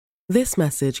This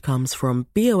message comes from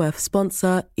BOF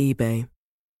sponsor eBay.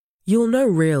 You'll know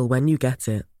real when you get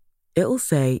it. It'll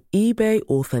say eBay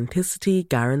Authenticity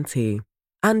Guarantee.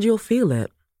 And you'll feel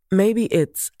it. Maybe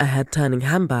it's a head-turning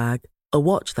handbag, a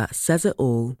watch that says it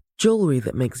all, jewelry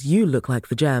that makes you look like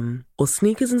the gem, or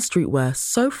sneakers and streetwear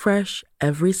so fresh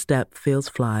every step feels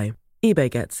fly. eBay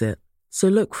gets it. So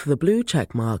look for the blue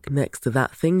check mark next to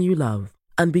that thing you love.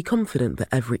 And be confident that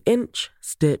every inch,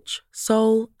 stitch,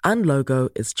 sole, and logo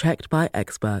is checked by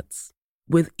experts.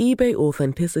 With eBay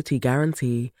Authenticity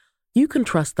Guarantee, you can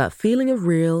trust that feeling of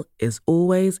real is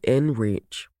always in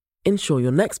reach. Ensure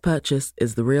your next purchase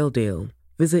is the real deal.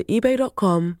 Visit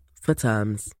ebay.com for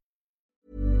terms.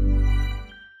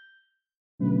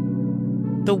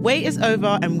 The wait is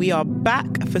over and we are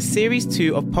back for Series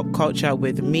 2 of Pop Culture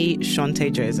with me,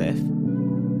 Chanté Joseph.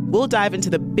 We'll dive into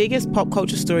the biggest pop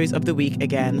culture stories of the week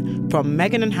again, from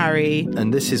Meghan and Harry.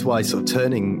 And this is why sort of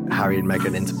turning Harry and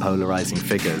Meghan into polarising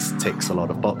figures ticks a lot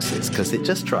of boxes, because it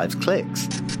just drives clicks.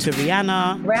 To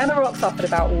Rihanna. Rihanna rocks up at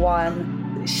about 1.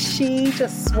 She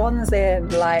just swans in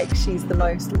like she's the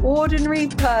most ordinary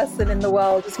person in the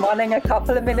world, just running a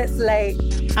couple of minutes late.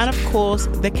 And of course,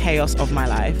 the chaos of my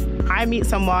life. I meet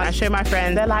someone, I show my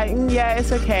friend, they're like, yeah,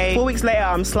 it's okay. 4 weeks later,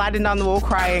 I'm sliding down the wall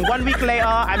crying. 1 week later,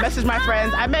 I message my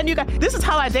friends, I met you guys. This is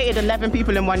how I dated 11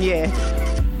 people in 1 year.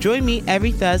 Join me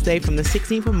every Thursday from the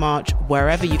 16th of March,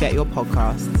 wherever you get your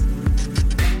podcasts.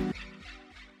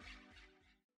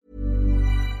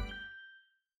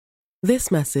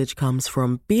 This message comes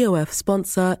from BOF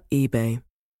sponsor eBay.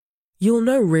 You'll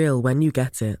know real when you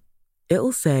get it.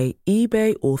 It'll say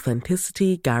eBay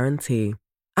Authenticity Guarantee.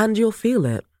 And you'll feel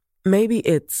it. Maybe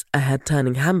it's a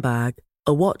head-turning handbag,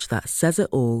 a watch that says it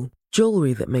all,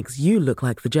 jewelry that makes you look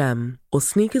like the gem, or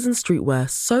sneakers and streetwear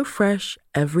so fresh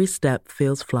every step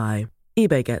feels fly.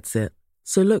 eBay gets it.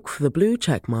 So look for the blue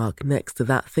check mark next to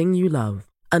that thing you love.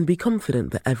 And be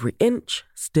confident that every inch,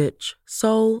 stitch,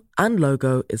 sole, and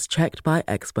logo is checked by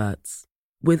experts.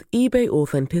 With eBay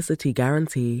Authenticity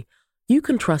Guarantee, you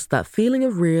can trust that feeling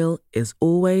of real is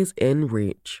always in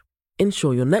reach.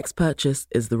 Ensure your next purchase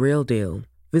is the real deal.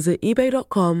 Visit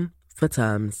ebay.com for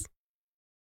terms.